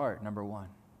simplicity of heart, number one.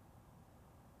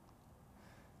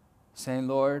 Saying,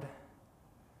 Lord,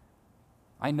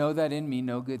 I know that in me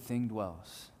no good thing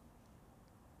dwells.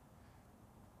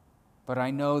 But I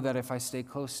know that if I stay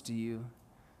close to you,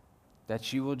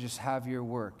 that you will just have your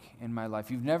work in my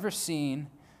life. You've never seen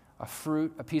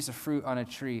a piece of fruit on a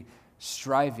tree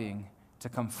striving to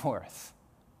come forth.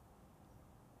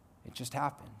 It just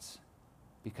happens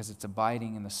because it's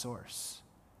abiding in the source.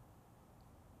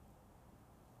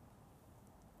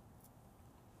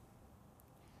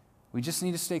 We just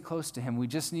need to stay close to him. We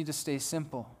just need to stay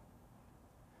simple.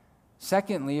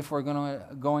 Secondly, if we're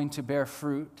going to bear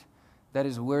fruit that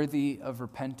is worthy of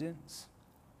repentance,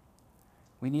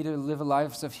 we need to live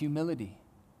lives of humility.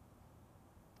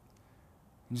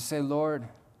 And just say, Lord,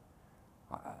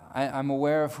 I'm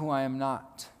aware of who I am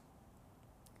not.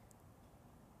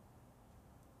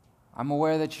 I'm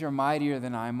aware that you're mightier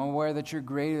than I am. I'm aware that you're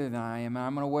greater than I am.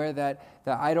 I'm aware that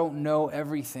I don't know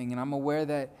everything. And I'm aware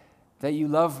that you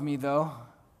love me, though,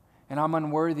 and I'm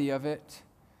unworthy of it.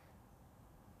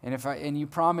 And you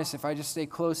promise if I just stay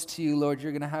close to you, Lord,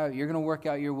 you're going to work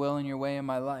out your will and your way in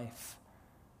my life.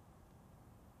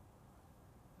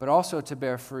 But also to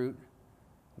bear fruit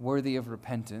worthy of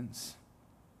repentance,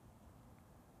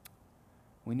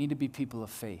 we need to be people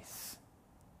of faith.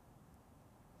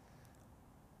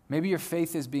 Maybe your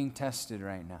faith is being tested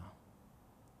right now.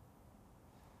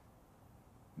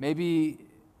 Maybe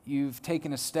you've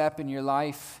taken a step in your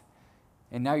life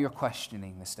and now you're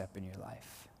questioning the step in your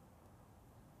life.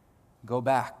 Go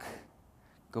back.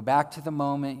 Go back to the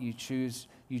moment you chose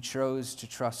to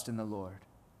trust in the Lord.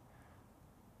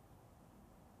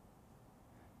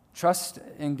 Trust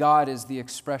in God is the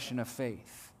expression of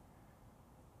faith.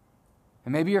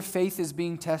 And maybe your faith is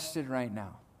being tested right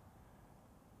now.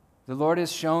 The Lord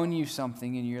has shown you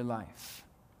something in your life.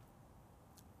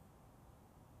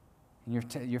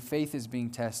 And your faith is being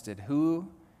tested. Who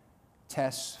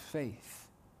tests faith?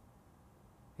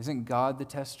 Isn't God the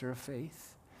tester of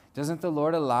faith? Doesn't the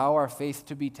Lord allow our faith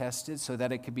to be tested so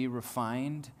that it could be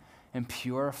refined and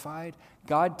purified?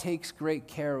 God takes great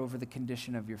care over the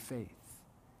condition of your faith.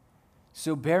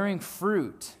 So bearing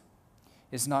fruit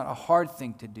is not a hard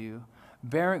thing to do.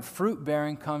 Fruit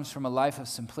bearing comes from a life of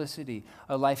simplicity,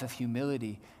 a life of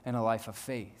humility, and a life of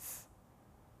faith.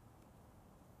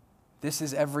 This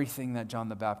is everything that John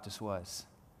the Baptist was.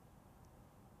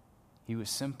 He was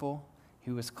simple.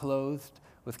 He was clothed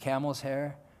with camel's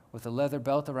hair, with a leather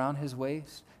belt around his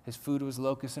waist. His food was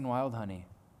locusts and wild honey.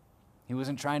 He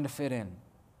wasn't trying to fit in.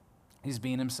 He's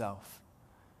being himself.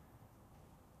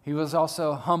 He was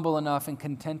also humble enough and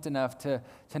content enough to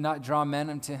not draw men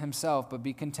unto himself, but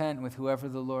be content with whoever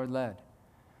the Lord led.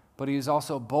 But he was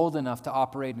also bold enough to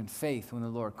operate in faith when the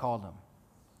Lord called him.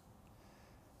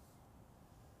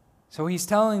 So he's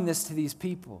telling this to these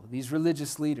people, these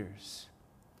religious leaders.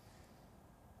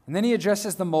 And then he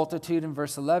addresses the multitude in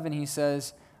verse 11. He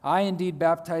says, I indeed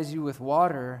baptize you with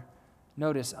water,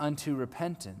 notice, unto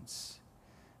repentance.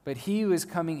 But he who is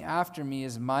coming after me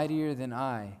is mightier than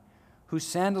I, whose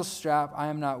sandal strap I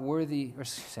am not worthy, whose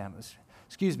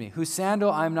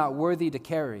sandal I am not worthy to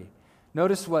carry.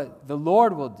 Notice what the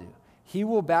Lord will do. He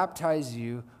will baptize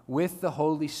you with the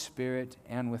Holy Spirit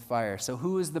and with fire. So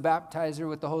who is the baptizer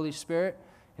with the Holy Spirit?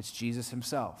 It's Jesus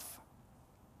himself.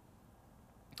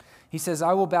 He says,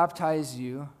 I will baptize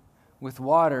you with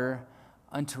water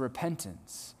unto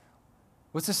repentance.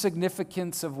 What's the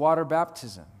significance of water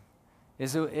baptism?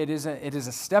 It is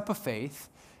a step of faith.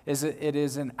 It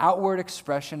is an outward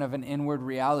expression of an inward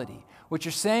reality. What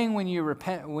you're saying when you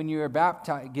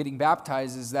are getting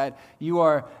baptized is that you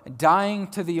are dying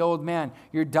to the old man.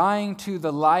 You're dying to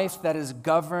the life that is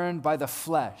governed by the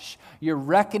flesh. You're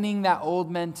reckoning that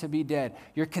old man to be dead.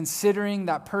 You're considering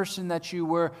that person that you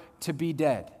were to be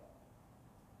dead.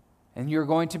 And you're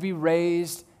going to be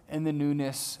raised in the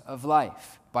newness of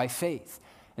life by faith.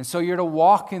 And so you're to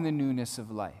walk in the newness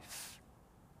of life.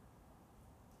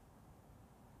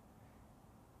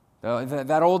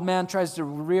 That old man tries to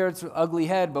rear its ugly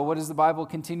head, but what does the Bible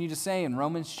continue to say in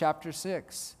Romans chapter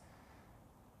 6?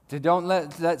 Don't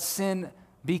let sin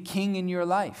be king in your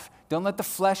life. Don't let the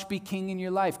flesh be king in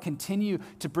your life. Continue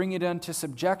to bring it unto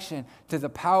subjection to the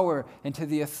power and to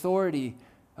the authority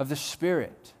of the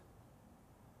Spirit.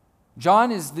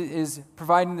 John is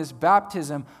providing this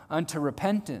baptism unto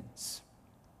repentance.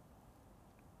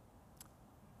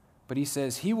 But he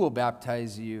says he will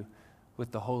baptize you with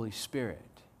the Holy Spirit.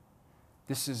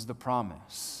 This is the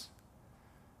promise.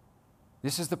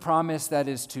 This is the promise that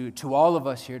is to all of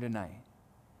us here tonight.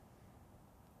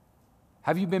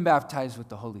 Have you been baptized with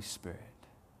the Holy Spirit?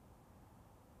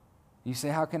 You say,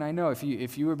 how can I know?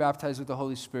 If you were baptized with the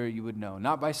Holy Spirit, you would know.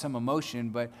 Not by some emotion,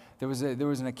 but there was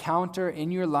an encounter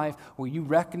in your life where you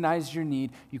recognized your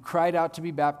need, you cried out to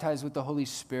be baptized with the Holy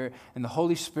Spirit, and the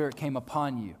Holy Spirit came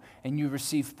upon you, and you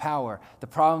received power. The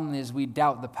problem is we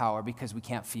doubt the power because we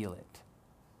can't feel it.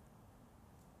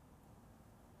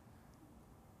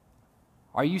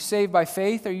 Are you saved by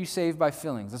faith or are you saved by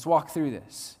feelings? Let's walk through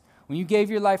this. When you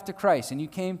gave your life to Christ and you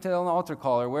came to an altar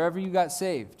call or wherever you got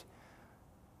saved,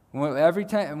 every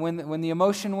time when the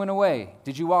emotion went away,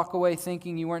 did you walk away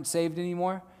thinking you weren't saved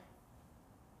anymore?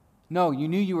 No, you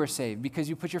knew you were saved because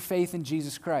you put your faith in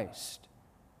Jesus Christ.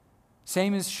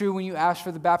 Same is true when you ask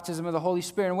for the baptism of the Holy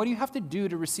Spirit. And what do you have to do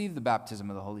to receive the baptism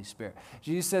of the Holy Spirit?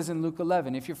 Jesus says in Luke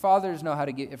 11, if your earthly fathers know how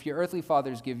to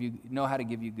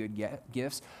give you good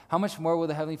gifts, how much more will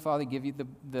the Heavenly Father give you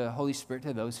the Holy Spirit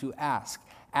to those who ask?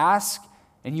 Ask,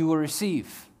 and you will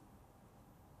receive.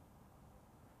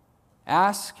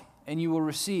 Ask, and you will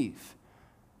receive.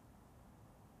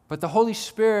 But the Holy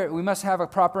Spirit, we must have a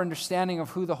proper understanding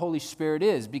of who the Holy Spirit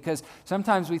is, because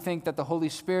sometimes we think that the Holy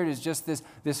Spirit is just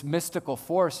this mystical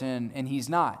force, and He's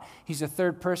not. He's a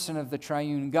third person of the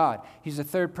triune God. He's a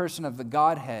third person of the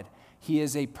Godhead. He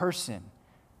is a person.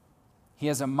 He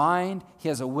has a mind, He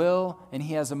has a will, and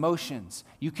He has emotions.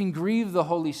 You can grieve the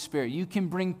Holy Spirit. You can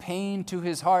bring pain to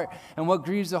His heart. And what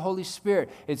grieves the Holy Spirit?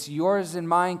 It's yours and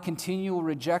mine continual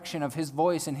rejection of His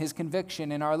voice and His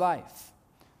conviction in our life.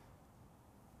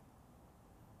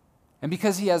 And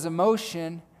because He has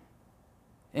emotion,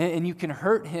 and you can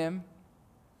hurt Him,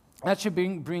 that should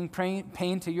bring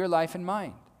pain to your life and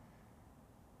mine.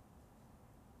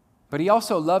 But He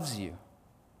also loves you.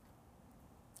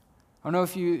 I don't know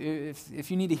if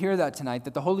you need to hear that tonight,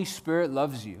 that the Holy Spirit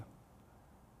loves you.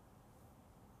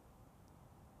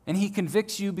 And He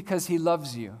convicts you because He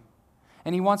loves you.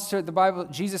 And He wants to, the Bible,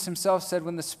 Jesus Himself said,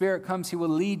 when the Spirit comes, He will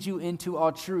lead you into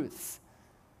all truth.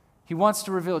 He wants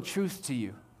to reveal truth to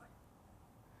you.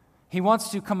 He wants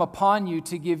to come upon you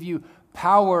to give you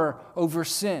power over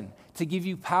sin, to give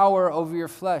you power over your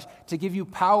flesh, to give you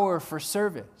power for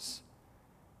service.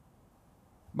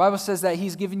 The Bible says that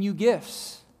He's given you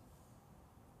gifts.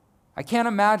 I can't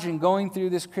imagine going through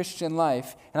this Christian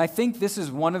life, and I think this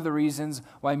is one of the reasons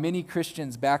why many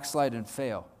Christians backslide and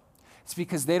fail. It's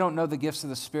because they don't know the gifts of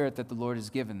the Spirit that the Lord has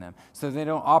given them. So they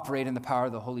don't operate in the power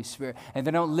of the Holy Spirit, and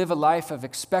they don't live a life of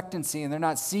expectancy, and they're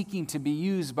not seeking to be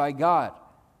used by God.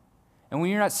 And when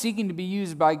you're not seeking to be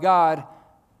used by God,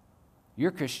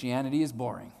 your Christianity is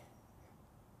boring.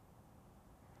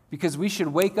 Because we should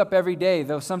wake up every day,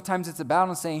 though sometimes it's a battle,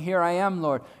 and saying, here I am,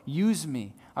 Lord, use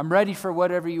me. I'm ready for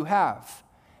whatever you have.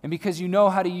 And because you know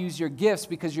how to use your gifts,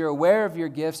 because you're aware of your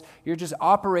gifts, you're just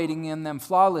operating in them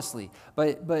flawlessly.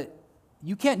 But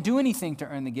you can't do anything to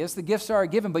earn the gifts. The gifts are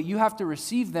given, but you have to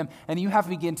receive them, and you have to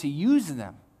begin to use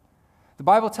them. The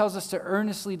Bible tells us to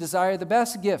earnestly desire the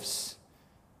best gifts.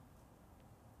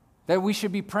 That we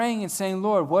should be praying and saying,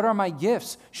 Lord, what are my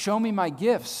gifts? Show me my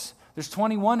gifts. There's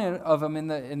 21 of them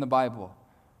in the Bible.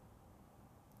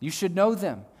 You should know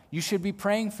them. You should be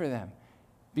praying for them.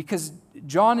 Because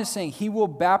John is saying He will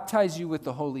baptize you with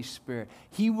the Holy Spirit.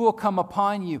 He will come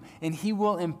upon you, and He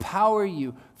will empower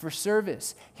you for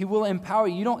service. He will empower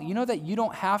you. You know that you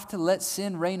don't have to let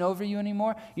sin reign over you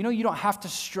anymore? You know you don't have to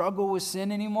struggle with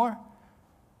sin anymore?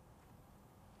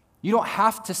 You don't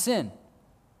have to sin.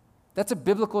 That's a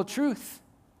biblical truth.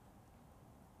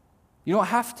 You don't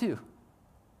have to.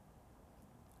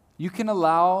 You can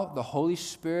allow the Holy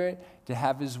Spirit to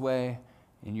have His way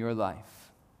in your life.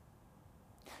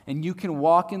 And you can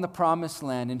walk in the promised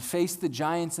land and face the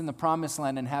giants in the promised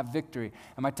land and have victory.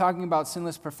 Am I talking about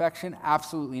sinless perfection?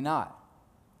 Absolutely not.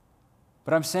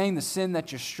 But I'm saying the sin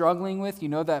that you're struggling with, you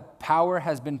know that power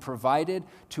has been provided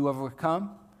to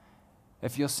overcome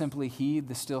if you'll simply heed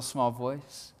the still small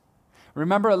voice.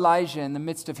 Remember Elijah in the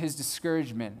midst of his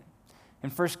discouragement in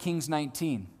 1 Kings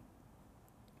 19.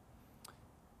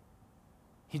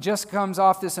 He just comes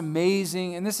off this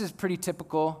amazing, and this is pretty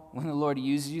typical when the Lord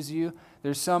uses you.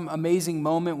 There's some amazing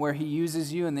moment where He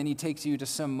uses you, and then He takes you to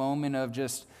some moment of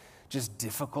just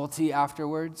difficulty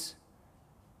afterwards.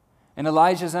 And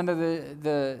Elijah's under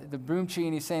the broom tree,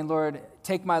 and he's saying, Lord,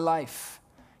 take my life.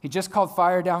 He just called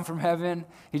fire down from heaven.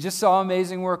 He just saw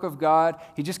amazing work of God.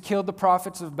 He just killed the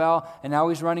prophets of Baal, and now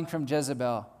he's running from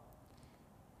Jezebel.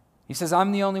 He says,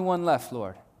 I'm the only one left,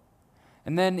 Lord.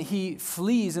 And then he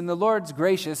flees, and the Lord's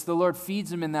gracious. The Lord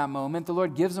feeds him in that moment. The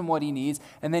Lord gives him what he needs,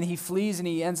 and then he flees, and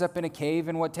he ends up in a cave,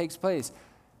 and what takes place?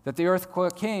 That the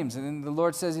earthquake comes, and then the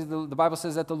Lord says, the Bible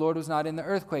says that the Lord was not in the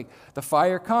earthquake. The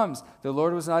fire comes. The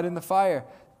Lord was not in the fire.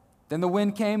 Then the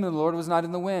wind came, and the Lord was not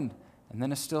in the wind. And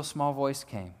then a still small voice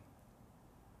came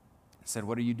and said,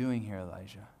 what are you doing here,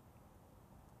 Elijah?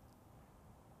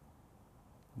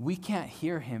 We can't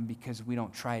hear Him because we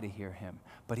don't try to hear Him.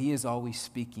 But He is always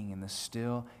speaking in the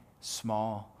still,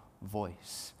 small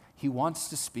voice. He wants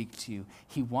to speak to you.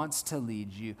 He wants to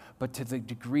lead you. But to the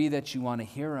degree that you want to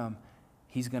hear Him,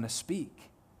 He's going to speak.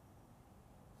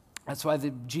 That's why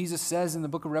Jesus says in the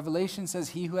book of Revelation, says,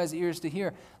 he who has ears to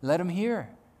hear, let him hear.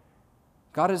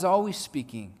 God is always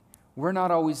speaking. We're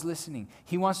not always listening.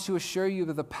 He wants to assure you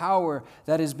of the power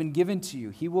that has been given to you.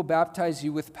 He will baptize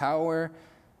you with power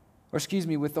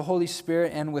with the Holy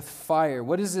Spirit and with fire.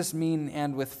 What does this mean,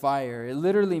 and with fire? It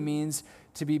literally means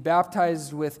to be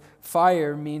baptized with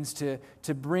fire means to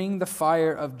bring the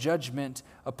fire of judgment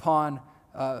upon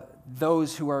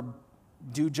those who are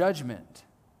due judgment.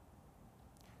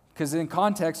 Because in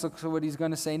context, look at what he's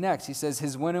going to say next. He says,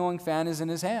 his winnowing fan is in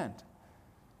his hand.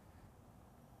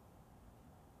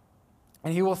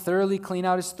 And he will thoroughly clean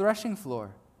out his threshing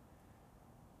floor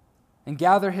and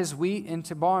gather his wheat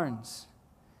into barns.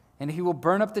 And he will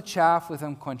burn up the chaff with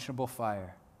unquenchable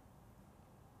fire.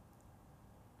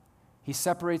 He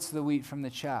separates the wheat from the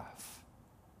chaff.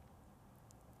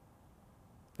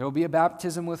 There will be a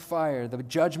baptism with fire. The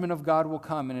judgment of God will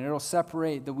come, and it will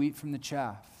separate the wheat from the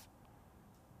chaff.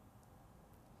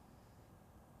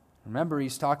 Remember,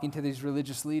 he's talking to these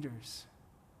religious leaders.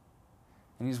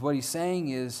 And what he's saying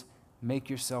is,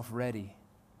 make yourself ready.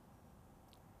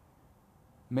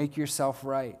 Make yourself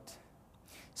right.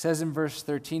 It says in verse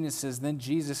 13, it says, then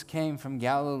Jesus came from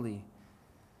Galilee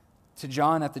to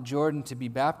John at the Jordan to be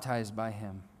baptized by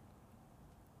him.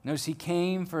 Notice he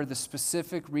came for the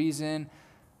specific reason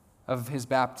of his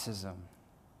baptism.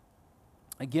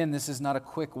 Again, this is not a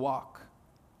quick walk.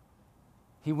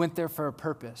 He went there for a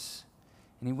purpose,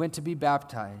 and he went to be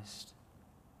baptized.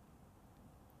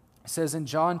 It says, and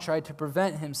John tried to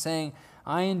prevent him, saying,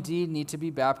 I indeed need to be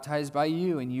baptized by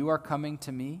you, and you are coming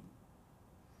to me?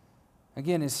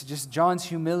 Again, it's just John's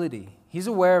humility. He's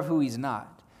aware of who he's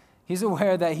not. He's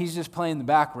aware that he's just playing the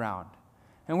background.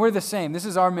 And we're the same. This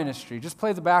is our ministry. Just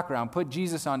play the background. Put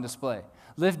Jesus on display.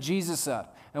 Lift Jesus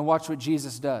up and watch what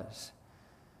Jesus does.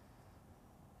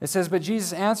 It says, but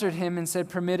Jesus answered him and said,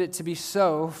 permit it to be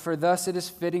so, for thus it is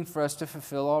fitting for us to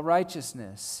fulfill all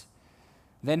righteousness.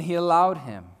 Then he allowed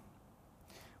him.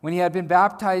 When he had been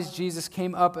baptized, Jesus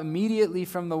came up immediately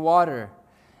from the water,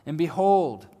 and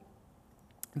behold,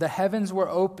 the heavens were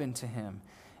opened to him,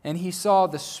 and he saw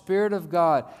the Spirit of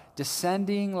God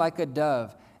descending like a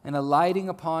dove and alighting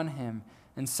upon him.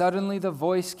 And suddenly the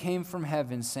voice came from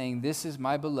heaven, saying, this is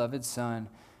my beloved Son,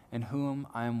 in whom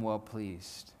I am well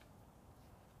pleased.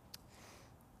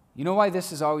 You know why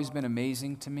this has always been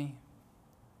amazing to me?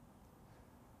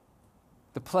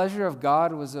 The pleasure of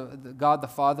God the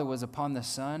Father was upon the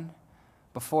Son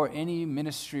before any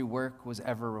ministry work was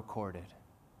ever recorded.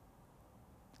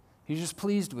 He's just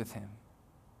pleased with him.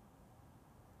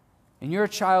 And you're a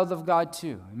child of God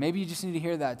too. Maybe you just need to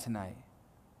hear that tonight.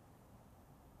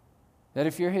 That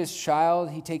if you're his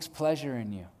child, he takes pleasure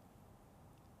in you.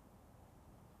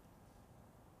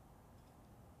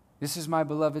 This is my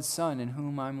beloved Son, in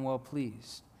whom I'm well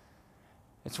pleased.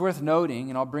 It's worth noting,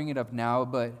 and I'll bring it up now,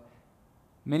 but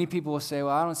many people will say,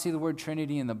 well, I don't see the word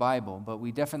Trinity in the Bible, but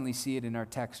we definitely see it in our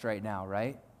text right now,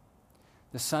 right?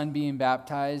 The Son being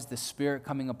baptized, the Spirit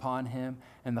coming upon him,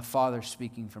 and the Father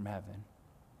speaking from heaven.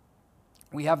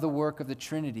 We have the work of the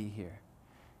Trinity here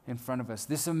in front of us.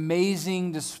 This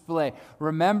amazing display.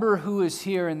 Remember who is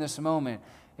here in this moment.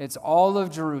 It's all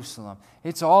of Jerusalem.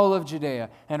 It's all of Judea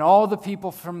and all the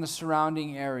people from the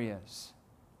surrounding areas.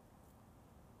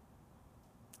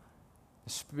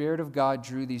 The Spirit of God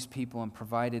drew these people and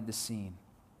provided the scene.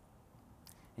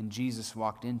 And Jesus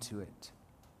walked into it.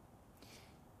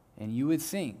 And you would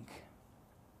think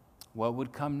what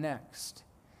would come next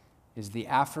is the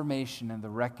affirmation and the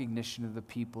recognition of the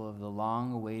people of the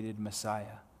long-awaited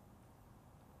Messiah.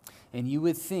 And you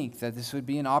would think that this would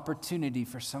be an opportunity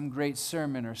for some great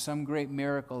sermon or some great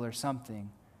miracle or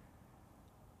something.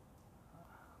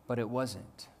 But it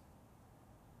wasn't.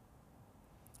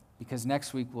 Because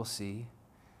next week we'll see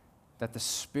that the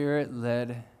Spirit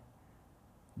led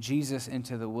Jesus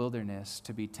into the wilderness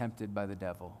to be tempted by the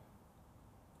devil.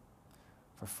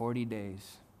 For 40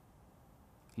 days,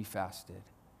 he fasted,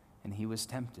 and he was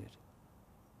tempted.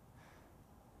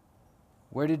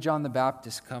 Where did John the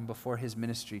Baptist come before his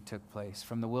ministry took place?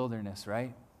 From the wilderness,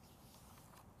 right?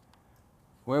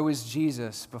 Where was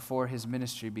Jesus before his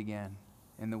ministry began?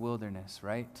 In the wilderness,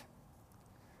 right?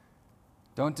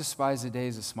 Don't despise the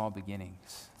days of small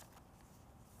beginnings.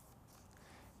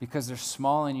 Because they're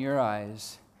small in your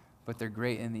eyes, but they're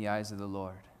great in the eyes of the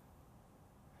Lord.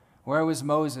 Where was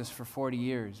Moses for 40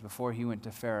 years before he went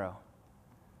to Pharaoh?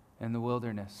 In the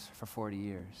wilderness for 40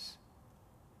 years.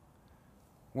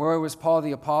 Where was Paul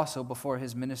the Apostle before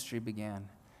his ministry began?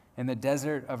 In the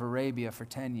desert of Arabia for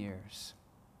 10 years.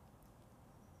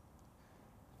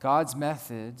 God's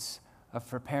methods of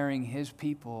preparing his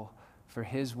people for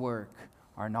his work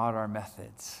are not our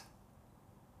methods.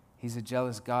 He's a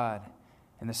jealous God,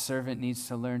 and the servant needs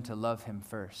to learn to love him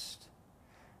first.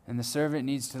 And the servant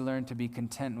needs to learn to be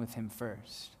content with him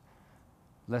first,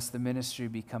 lest the ministry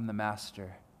become the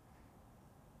master.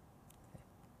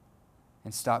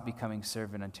 and stop becoming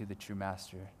servant unto the true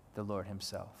master, the Lord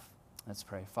himself. Let's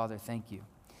pray. Father, thank you.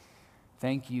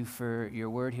 Thank you for your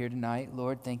word here tonight,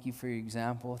 Lord. Thank you for your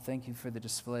example. Thank you for the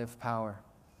display of power.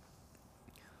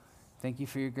 Thank you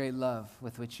for your great love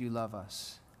with which you love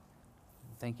us.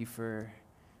 Thank you for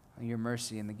your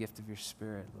mercy and the gift of your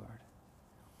Spirit, Lord.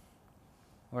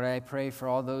 Lord, I pray for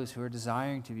all those who are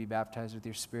desiring to be baptized with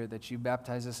your Spirit, that you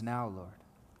baptize us now, Lord.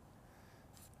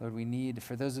 Lord,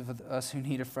 for those of us who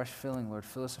need a fresh filling, Lord,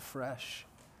 fill us afresh.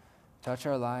 Touch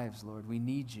our lives, Lord. We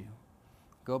need you.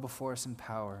 Go before us in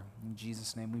power. In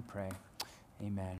Jesus' name we pray. Amen.